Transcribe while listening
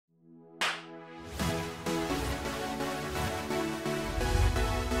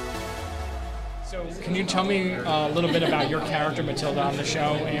So, can you tell me a little bit about your character, Matilda, on the show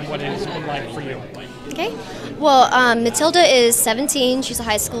and what it has been like for you? Okay. Well, Matilda is 17. She's a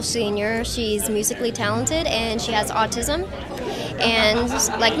high school senior. She's musically talented and she has autism. And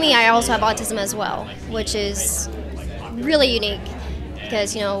like me, I also have autism as well, which is really unique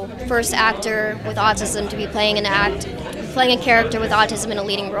because, you know, first actor with autism to be playing a character with autism in a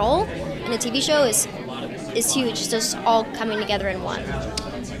leading role in a TV show is huge. It's just all coming together in one.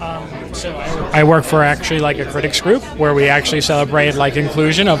 So I work for actually like a critics group where we actually celebrate like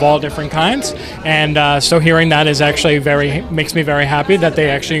inclusion of all different kinds, and so hearing that is actually makes me very happy that they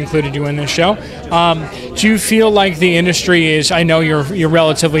actually included you in this show. Do you feel like the industry is? I know you're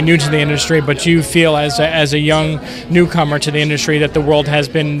relatively new to the industry, but do you feel as a young newcomer to the industry that the world has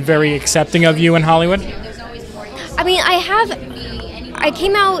been very accepting of you in Hollywood? I mean, I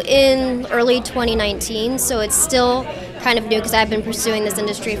came out in early 2019, so it's still kind of new because I've been pursuing this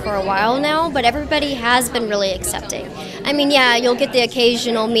industry for a while now, but everybody has been really accepting. I mean, yeah, you'll get the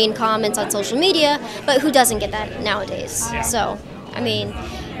occasional mean comments on social media, but who doesn't get that nowadays? Yeah. So, I mean,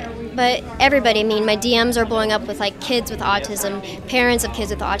 but everybody, I mean, my DMs are blowing up with like kids with autism, parents of kids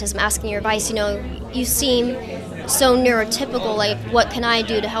with autism asking your advice. You know, you seem so neurotypical, like what can I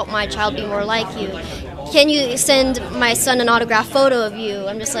do to help my child be more like you? Can you send my son an autographed photo of you?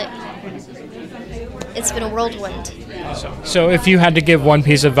 I'm just like, it's been a whirlwind. So if you had to give one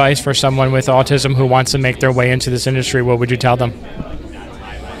piece of advice for someone with autism who wants to make their way into this industry, what would you tell them?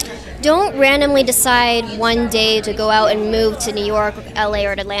 Don't randomly decide one day to go out and move to New York, LA,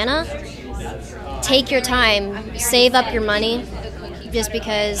 or Atlanta. Take your time, save up your money, just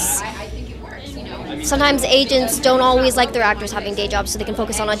because sometimes agents don't always like their actors having day jobs so they can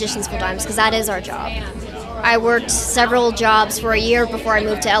focus on auditions full time, because that is our job. I worked several jobs for a year before I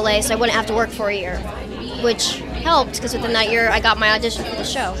moved to LA, so I wouldn't have to work for a year, which helped because within that year I got my audition for the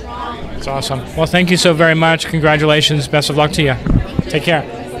show. That's awesome. Well, thank you so very much. Congratulations. Best of luck to you. Take care.